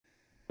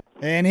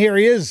And here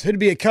he is. Who'd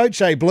be a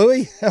coach, eh,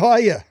 Bluey? How are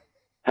you?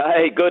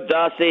 Hey, good,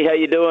 Darcy. How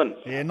you doing?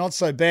 Yeah, not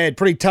so bad.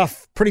 Pretty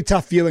tough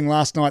viewing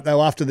last night,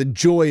 though, after the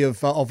joy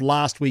of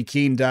last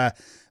weekend.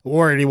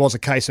 Already was a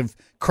case of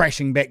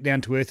crashing back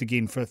down to earth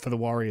again for the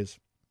Warriors.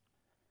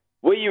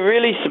 Were you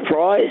really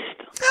surprised?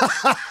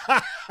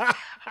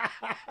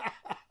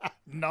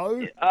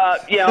 No.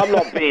 Yeah, I'm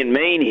not being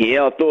mean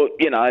here. I thought,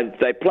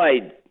 they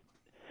played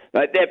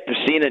that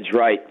percentage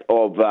rate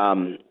of,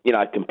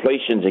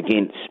 completions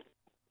against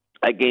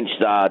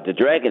the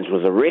Dragons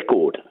was a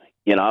record,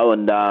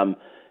 and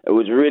it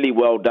was really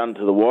well done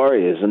to the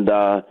Warriors. And,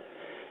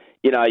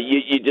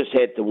 you just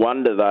had to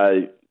wonder,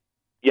 though,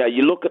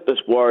 you look at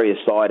this Warriors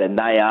side and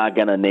they are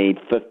going to need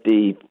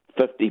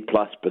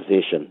 50-plus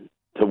possession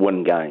to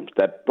win games.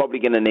 They're probably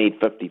going to need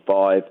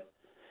 55,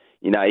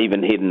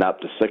 even heading up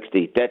to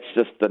 60. That's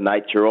just the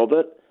nature of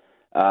it.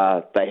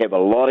 They have a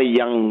lot of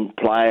young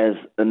players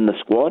in the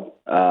squad,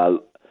 a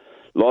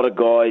lot of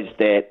guys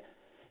that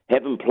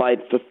haven't played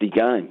 50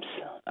 games.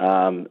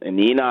 And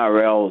the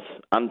NRL's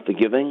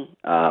unforgiving,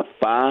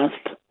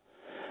 fast,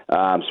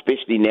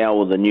 especially now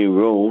with the new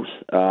rules.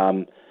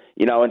 And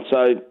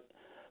so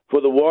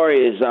for the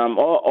Warriors,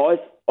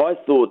 I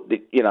thought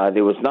that,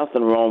 there was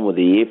nothing wrong with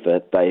the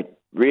effort. They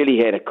really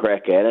had a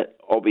crack at it.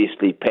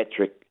 Obviously,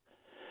 Patrick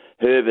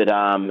Herbert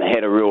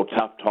had a real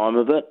tough time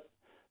of it.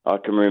 I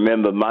can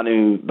remember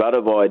Manu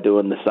Butterby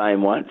doing the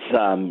same once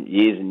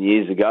years and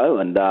years ago.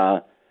 And,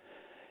 was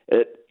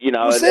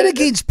that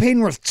against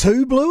Penrith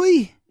too,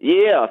 Bluey?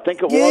 Yeah, I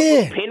think it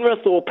was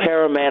Penrith or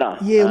Parramatta.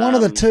 Yeah, one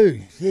of the two,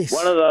 yes.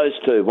 One of those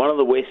two, one of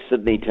the West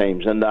Sydney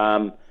teams. And,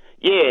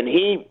 and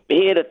he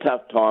had a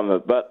tough time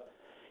of it. But,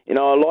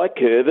 I like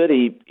Herbert.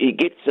 He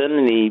gets in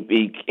and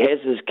he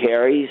has his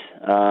carries.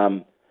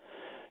 So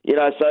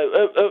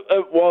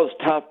it was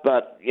tough,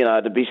 but,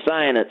 to be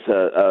saying it's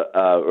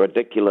a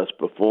ridiculous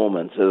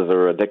performance is a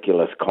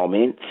ridiculous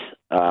comment.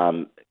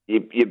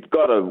 You've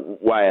got to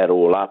weigh it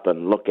all up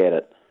and look at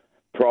it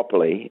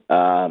properly.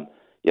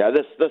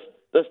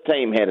 This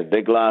team had a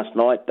dig last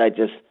night. They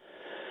just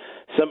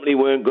simply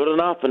weren't good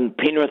enough, and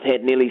Penrith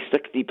had nearly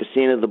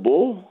 60% of the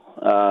ball.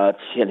 A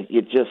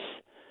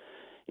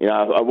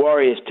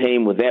Warriors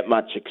team with that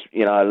much,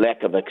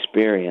 lack of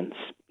experience,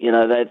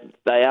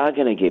 they are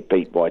going to get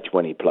beat by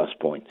 20-plus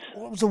points.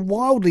 Well, it was a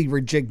wildly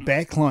rejigged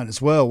backline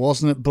as well,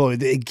 wasn't it, Blue?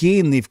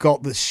 Again, they've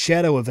got this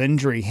shadow of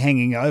injury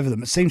hanging over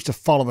them. It seems to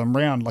follow them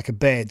around like a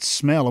bad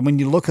smell. And when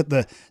you look at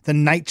the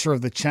nature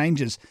of the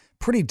changes,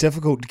 pretty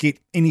difficult to get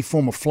any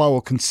form of flow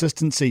or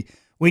consistency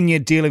when you're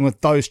dealing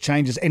with those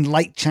changes and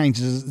late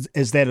changes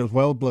as that as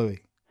well,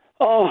 Bluey.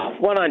 Oh,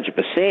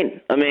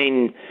 100%. I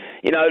mean,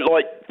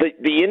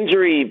 the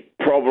injury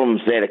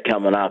problems that are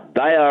coming up,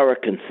 they are a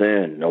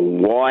concern.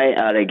 Why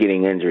are they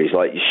getting injuries?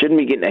 Like, you shouldn't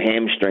be getting a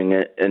hamstring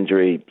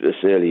injury this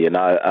early,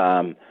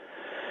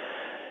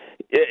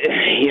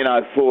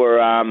 for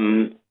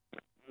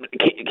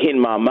Ken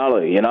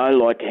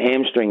Marmelu, like a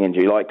hamstring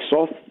injury, like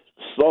soft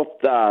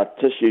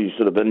tissue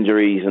sort of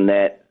injuries and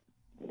that.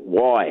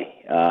 Why?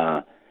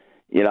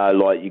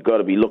 You've got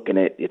to be looking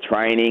at your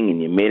training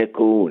and your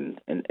medical and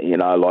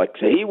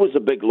so he was a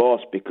big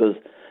loss because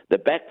the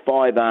back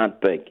five aren't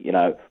big.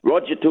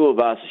 Roger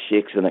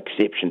Tuivasa-Sheck's an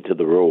exception to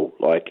the rule.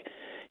 Like,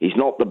 he's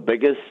not the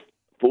biggest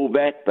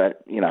fullback,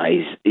 but,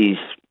 he's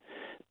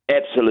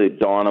absolute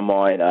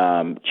dynamite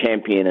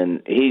champion,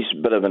 and he's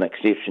a bit of an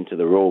exception to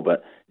the rule.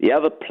 But the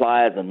other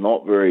players are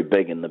not very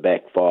big in the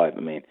back five.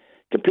 I mean,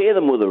 compare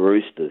them with the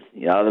Roosters.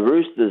 The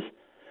Roosters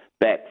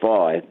back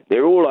five,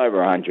 they're all over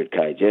 100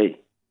 kg.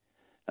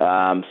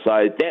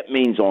 So that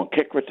means on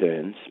kick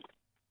returns,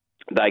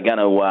 they're going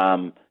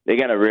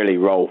to really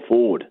roll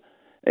forward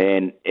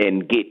and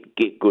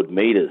get good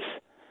meters.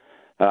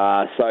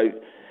 I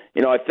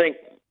think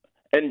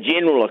in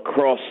general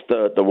across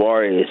the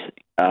Warriors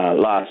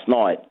last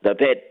night, they've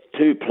had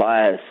two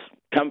players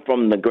come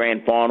from the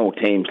grand final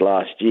teams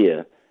last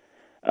year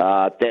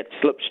that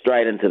slipped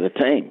straight into the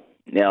team.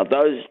 Now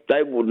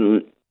they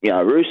wouldn't,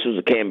 Roosters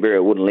of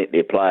Canberra wouldn't let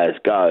their players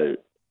go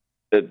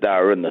if they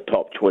were in the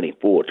top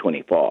 24,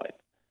 25.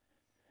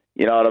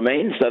 You know what I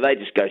mean? So they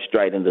just go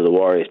straight into the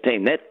Warriors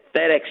team. That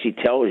actually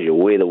tells you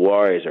where the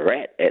Warriors are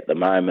at the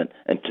moment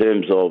in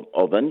terms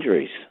of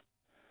injuries.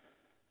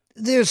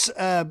 There's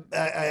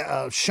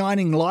a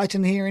shining light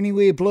in here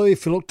anywhere, Blue.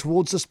 If you look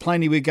towards this,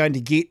 plainly we're going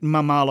to get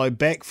Mamalo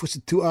back.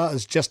 Fusatua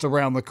is just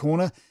around the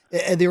corner.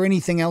 Are there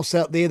anything else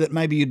out there that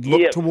maybe you'd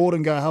look toward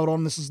and go, hold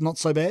on, this is not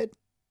so bad?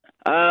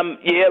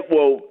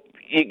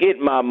 You get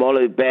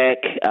Marmolu back,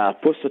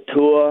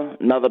 Fusatua,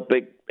 another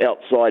big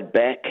outside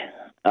back.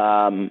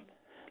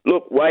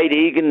 Look, Wade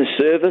Egan,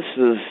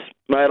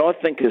 I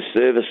think his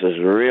service is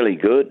really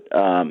good.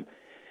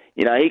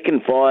 He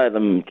can fire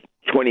them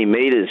 20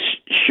 metres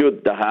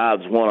should the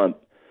halves want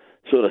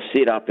to sort of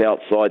set up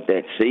outside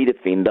that C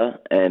defender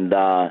and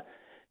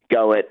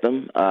go at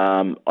them.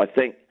 I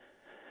think,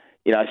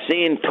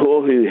 seeing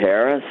Tohu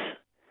Harris,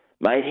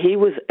 mate, he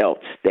was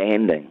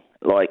outstanding.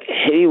 Like,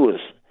 he was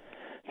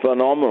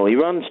phenomenal. He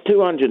runs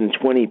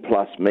 220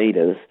 plus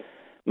metres,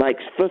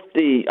 makes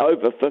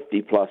over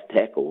 50 plus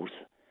tackles.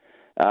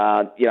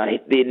 There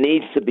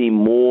needs to be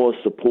more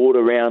support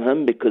around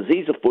him because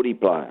he's a footy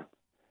player.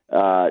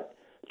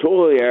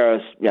 Toru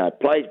Harris,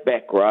 plays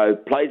back row,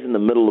 plays in the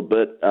middle a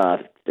bit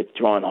to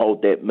try and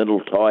hold that middle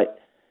tight.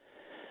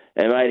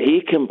 And, mate,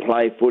 he can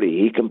play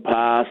footy. He can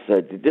pass.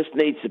 There just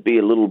needs to be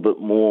a little bit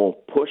more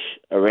push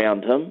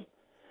around him.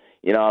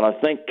 And I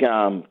think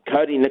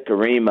Cody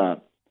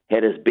Nikorima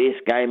had his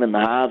best game in the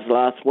halves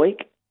last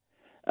week.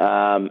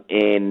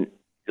 And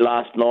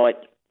last night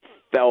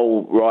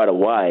fell right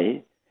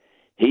away.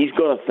 He's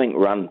got to think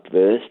run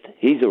first.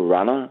 He's a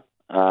runner.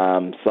 I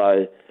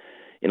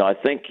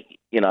think,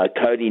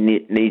 Cody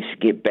needs to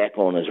get back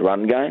on his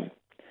run game.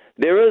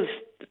 There is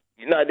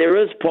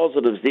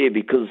positives there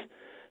because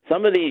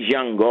some of these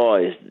young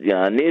guys,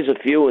 and there's a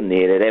few in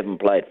there that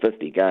haven't played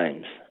 50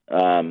 games.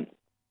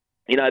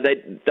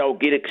 They'll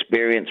get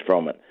experience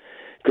from it.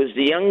 Because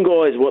the young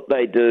guys, what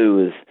they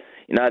do is,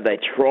 they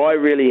try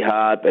really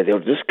hard, but they'll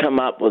just come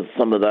up with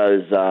some of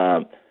those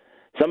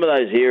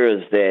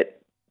errors that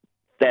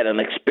an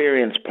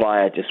experienced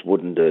player just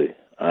wouldn't do.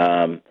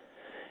 So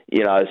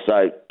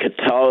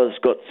Katoa's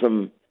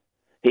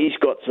he's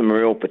got some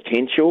real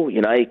potential.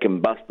 He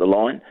can bust the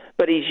line,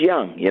 but he's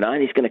young,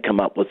 and he's going to come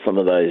up with some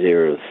of those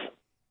errors.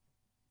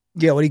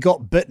 Yeah, well, he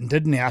got bitten,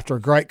 didn't he, after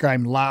a great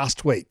game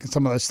last week?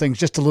 Some of those things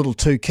just a little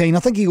too keen. I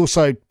think he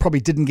also probably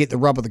didn't get the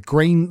rub of the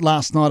green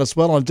last night as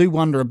well. I do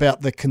wonder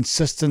about the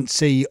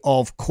consistency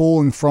of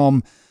calling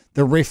from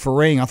the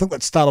refereeing. I think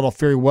that started off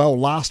very well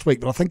last week,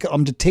 but I think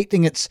I'm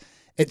detecting it's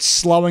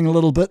slowing a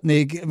little bit, and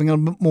they're giving a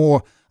bit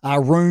more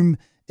room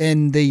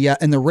in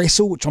the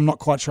wrestle, which I'm not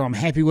quite sure I'm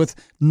happy with.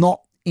 Not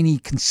any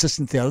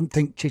consistency. I don't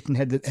think Chetan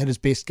had his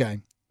best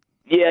game.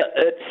 Yeah,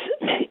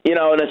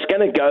 and it's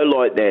going to go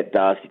like that,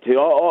 Darcy, too.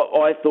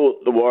 I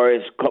thought the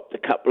Warriors copped a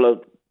couple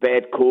of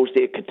bad calls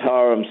there.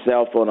 Katoa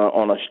himself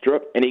on a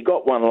strip, and he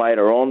got one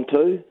later on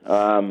too,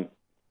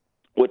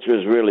 which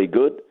was really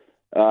good.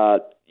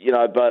 But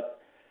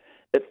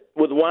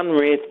with one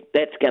ref,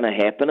 that's going to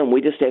happen, and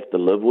we just have to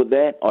live with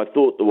that. I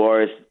thought the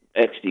Warriors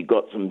actually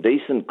got some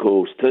decent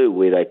calls too,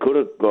 where they could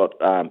have got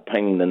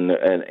pinged and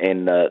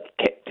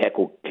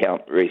tackle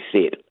count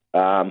reset.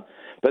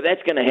 But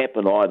that's going to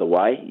happen either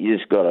way. You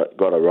just got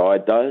to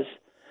ride those.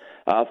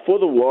 For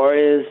the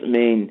Warriors, I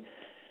mean,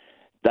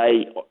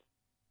 they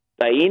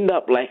end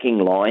up lacking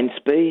line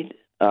speed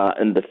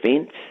in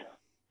defence,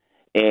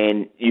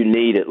 and you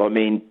need it. I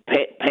mean,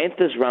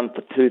 Panthers run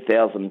for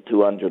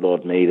 2,200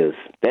 odd metres.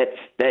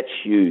 That's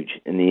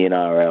huge in the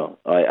NRL.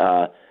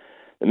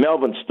 The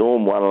Melbourne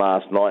Storm won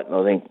last night, and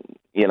I think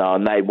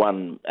and they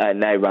run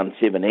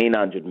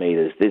 1,700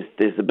 metres.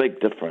 There's a big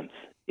difference,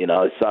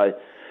 So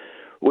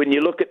when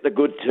you look at the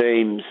good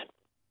teams,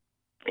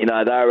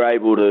 they're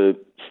able to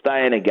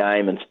stay in a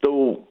game and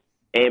still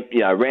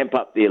ramp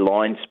up their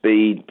line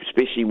speed,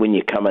 especially when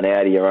you're coming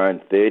out of your own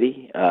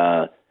 30.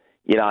 And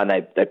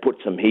they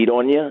put some heat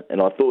on you. And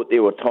I thought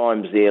there were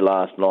times there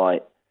last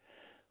night,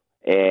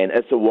 and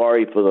it's a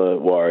worry for the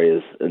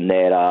Warriors in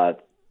that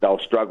they'll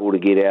struggle to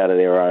get out of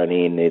their own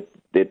end.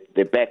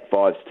 Their back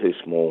five's too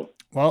small.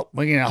 Well,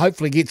 we're going to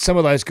hopefully get some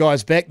of those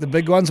guys back, the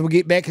big ones. We'll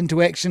get back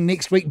into action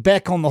next week.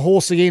 Back on the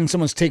horse again.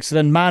 Someone's texted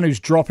in, Manu's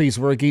droppies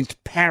were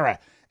against Para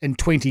in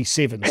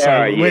 27. Para,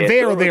 so we're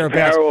there or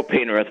thereabouts. Para or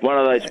Penrith, one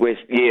of those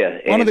West,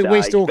 One of the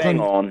West Auckland.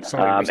 On.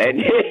 Sorry,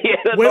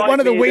 one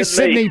of the West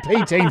Sydney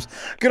P teams.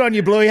 Good on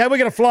you, Bluey. Hey, we're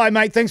going to fly,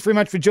 mate. Thanks very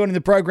much for joining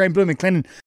the program. Brian McClennan